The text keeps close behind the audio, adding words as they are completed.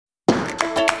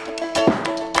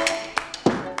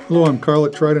Hello, I'm Carl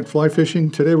at Trident Fly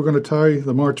Fishing. Today we're going to tie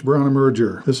the March Brown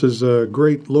Emerger. This is a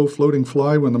great low floating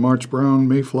fly when the March Brown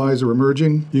Mayflies are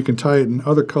emerging. You can tie it in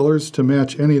other colors to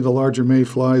match any of the larger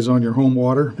Mayflies on your home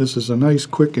water. This is a nice,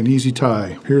 quick, and easy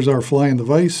tie. Here's our fly in the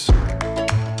vise.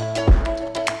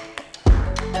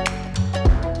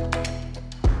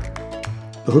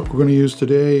 The hook we're going to use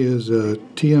today is a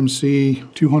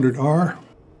TMC 200R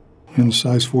in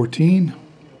size 14.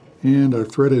 And our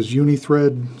thread is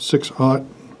Uni-Thread 6/0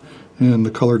 and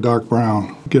the color dark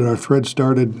brown. Get our thread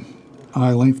started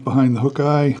eye length behind the hook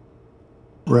eye,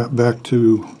 wrap back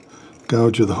to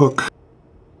gouge of the hook.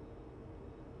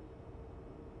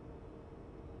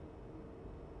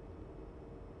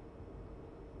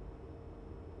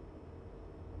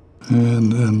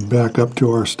 And then back up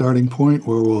to our starting point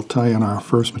where we'll tie in our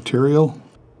first material.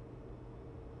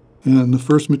 And the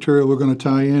first material we're going to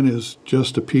tie in is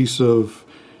just a piece of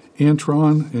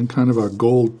Antron in kind of a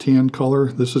gold tan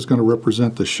color. This is going to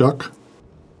represent the shuck.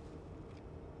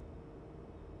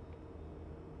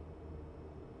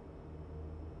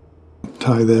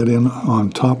 Tie that in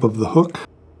on top of the hook.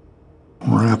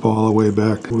 Wrap all the way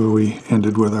back where we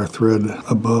ended with our thread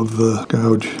above the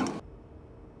gouge.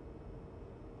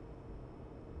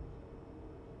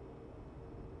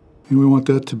 And we want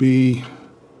that to be,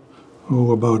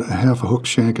 about a half a hook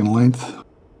shank in length.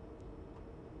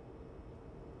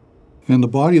 And the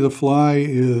body of the fly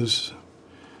is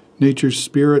Nature's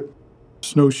Spirit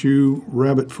Snowshoe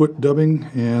Rabbit Foot Dubbing,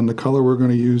 and the color we're going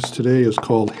to use today is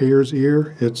called Hare's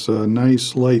Ear. It's a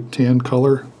nice light tan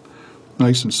color,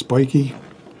 nice and spiky.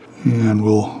 And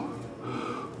we'll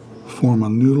form a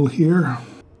noodle here.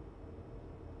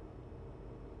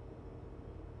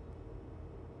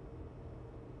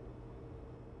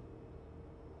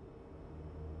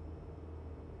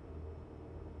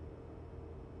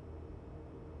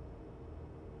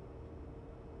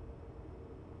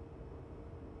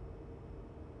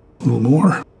 A little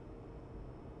more.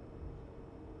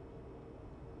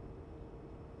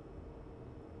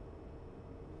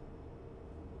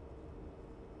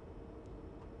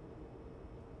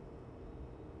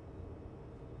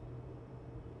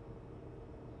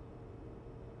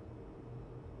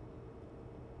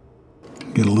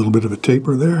 Get a little bit of a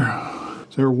taper there.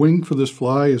 So our wing for this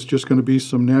fly is just going to be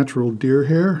some natural deer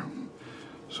hair.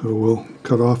 So we'll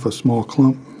cut off a small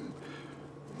clump,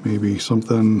 maybe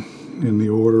something in the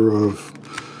order of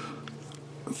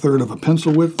a third of a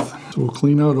pencil width. So we'll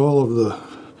clean out all of the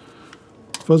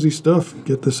fuzzy stuff,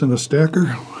 get this in a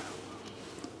stacker.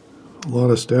 A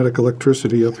lot of static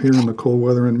electricity up here in the cold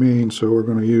weather in Maine, so we're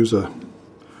going to use a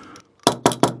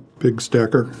big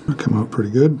stacker. It'll come out pretty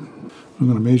good. I'm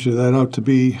going to measure that out to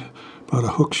be about a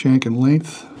hook shank in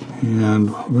length,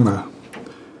 and we're going to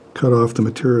cut off the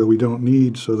material we don't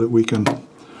need so that we can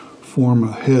form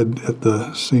a head at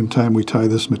the same time we tie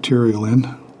this material in.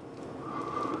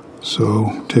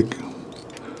 So take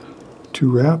 2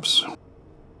 wraps,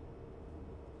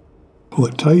 pull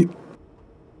it tight,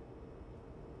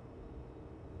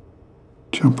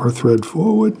 jump our thread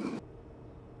forward,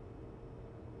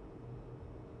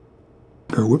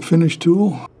 our whip finish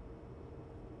tool,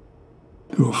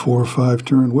 do a 4 or 5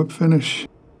 turn whip finish,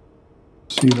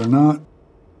 seat our knot,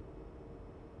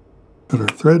 cut our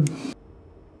thread,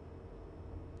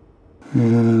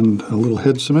 and a little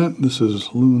head cement. This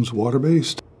is Loon's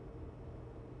water-based.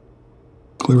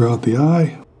 Clear out the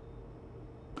eye,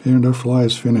 and our fly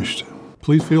is finished.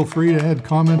 Please feel free to add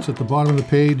comments at the bottom of the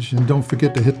page, and don't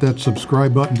forget to hit that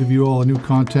subscribe button to view all the new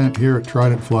content here at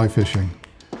Trident Fly Fishing.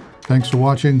 Thanks for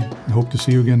watching. I hope to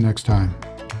see you again next time.